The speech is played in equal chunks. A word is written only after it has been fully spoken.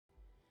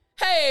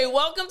Hey,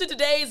 welcome to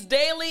today's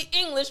daily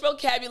English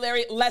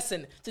vocabulary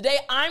lesson. Today,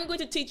 I'm going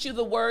to teach you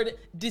the word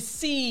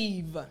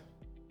deceive.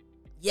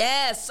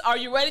 Yes, are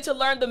you ready to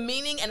learn the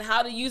meaning and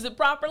how to use it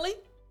properly?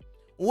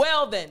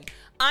 Well then,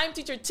 I'm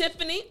teacher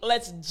Tiffany.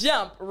 Let's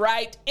jump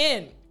right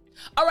in.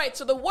 All right,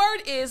 so the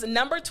word is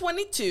number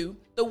 22.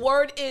 The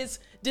word is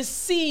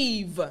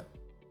deceive.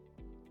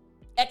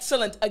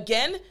 Excellent.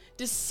 Again,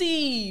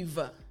 deceive.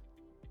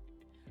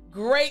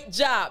 Great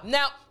job.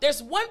 Now,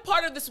 there's one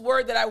part of this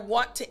word that I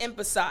want to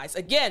emphasize.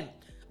 Again,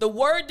 the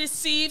word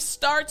deceive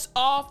starts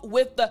off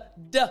with the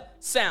D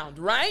sound,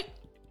 right?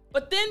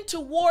 But then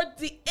toward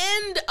the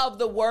end of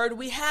the word,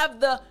 we have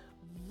the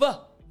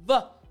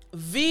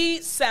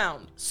V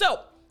sound.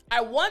 So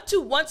I want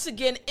to once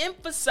again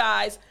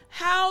emphasize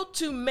how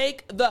to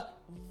make the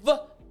V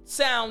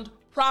sound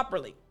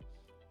properly.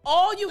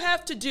 All you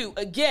have to do,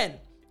 again,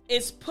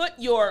 is put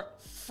your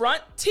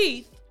front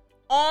teeth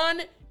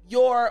on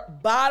your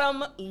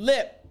bottom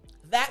lip.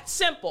 That's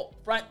simple.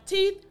 Front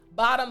teeth,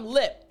 bottom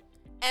lip.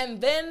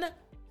 And then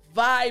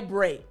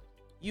vibrate.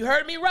 You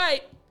heard me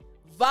right.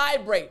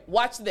 Vibrate.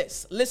 Watch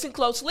this. Listen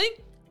closely.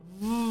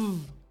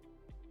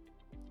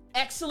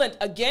 Excellent.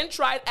 Again,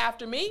 try it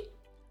after me.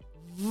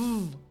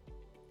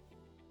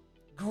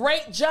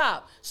 Great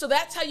job. So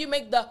that's how you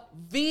make the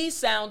V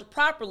sound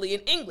properly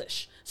in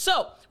English.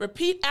 So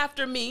repeat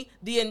after me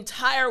the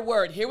entire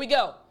word. Here we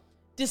go.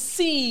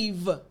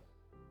 Deceive.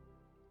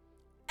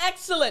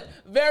 Excellent.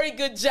 Very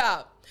good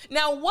job.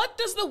 Now, what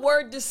does the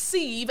word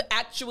deceive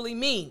actually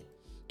mean?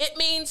 It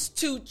means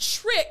to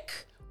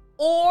trick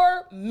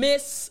or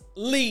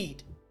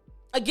mislead.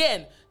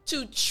 Again,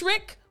 to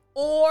trick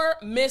or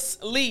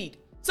mislead.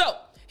 So,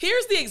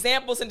 here's the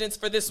example sentence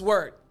for this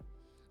word.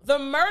 The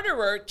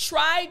murderer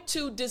tried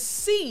to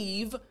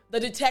deceive the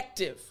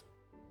detective.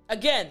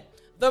 Again,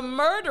 the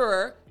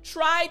murderer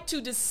tried to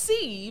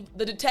deceive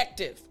the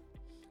detective.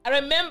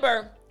 I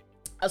remember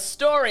a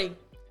story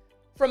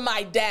from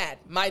my dad.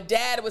 My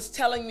dad was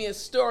telling me a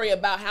story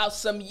about how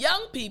some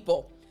young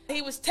people,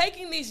 he was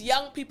taking these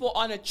young people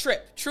on a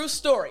trip. True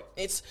story.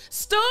 It's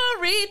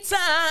story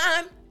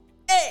time.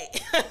 Hey.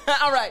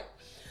 All right.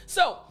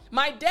 So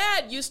my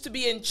dad used to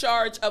be in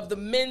charge of the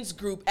men's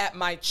group at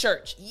my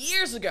church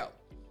years ago.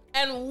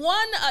 And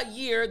one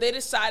year they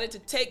decided to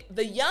take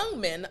the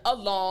young men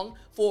along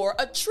for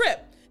a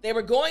trip. They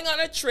were going on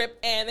a trip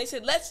and they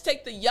said, let's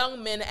take the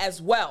young men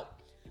as well.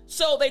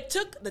 So they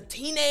took the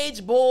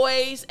teenage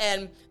boys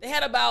and they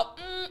had about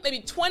maybe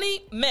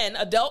 20 men,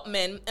 adult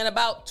men, and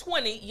about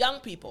 20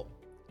 young people.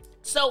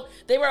 So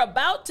they were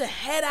about to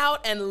head out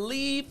and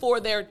leave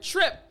for their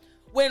trip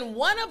when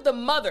one of the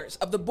mothers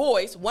of the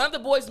boys, one of the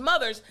boys'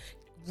 mothers,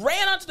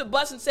 ran onto the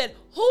bus and said,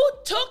 "Who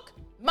took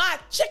my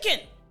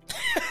chicken?"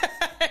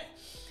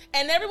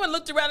 And everyone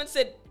looked around and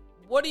said,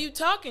 "What are you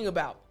talking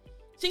about?"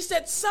 She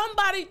said,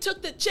 "Somebody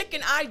took the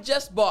chicken I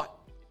just bought."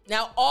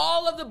 Now,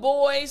 all of the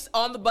boys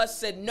on the bus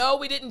said, "No,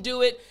 we didn't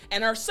do it."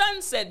 And her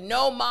son said,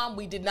 "No, Mom,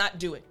 we did not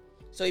do it."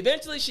 So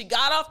eventually she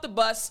got off the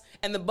bus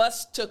and the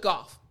bus took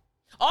off.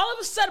 All of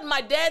a sudden,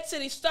 my dad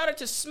said he started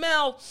to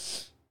smell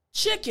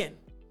chicken.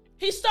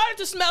 He started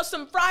to smell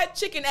some fried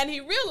chicken and he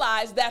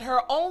realized that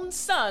her own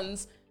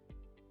sons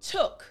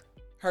took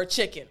her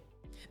chicken.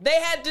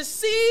 They had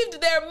deceived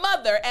their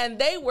mother and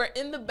they were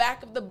in the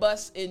back of the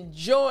bus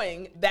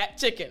enjoying that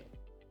chicken.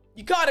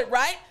 You caught it,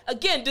 right?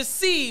 Again,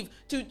 deceive,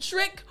 to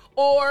trick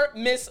or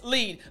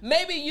mislead.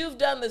 Maybe you've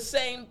done the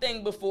same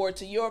thing before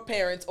to your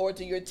parents or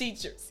to your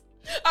teachers.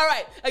 All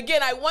right,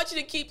 again, I want you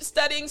to keep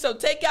studying, so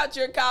take out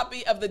your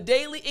copy of the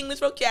Daily English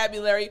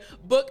Vocabulary,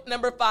 book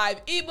number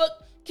 5 ebook.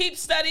 Keep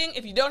studying.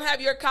 If you don't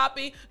have your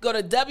copy, go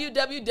to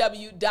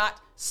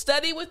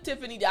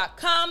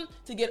www.studywithtiffany.com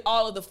to get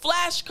all of the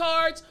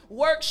flashcards,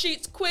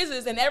 worksheets,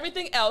 quizzes, and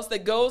everything else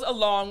that goes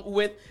along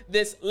with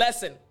this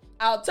lesson.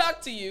 I'll talk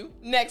to you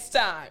next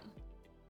time.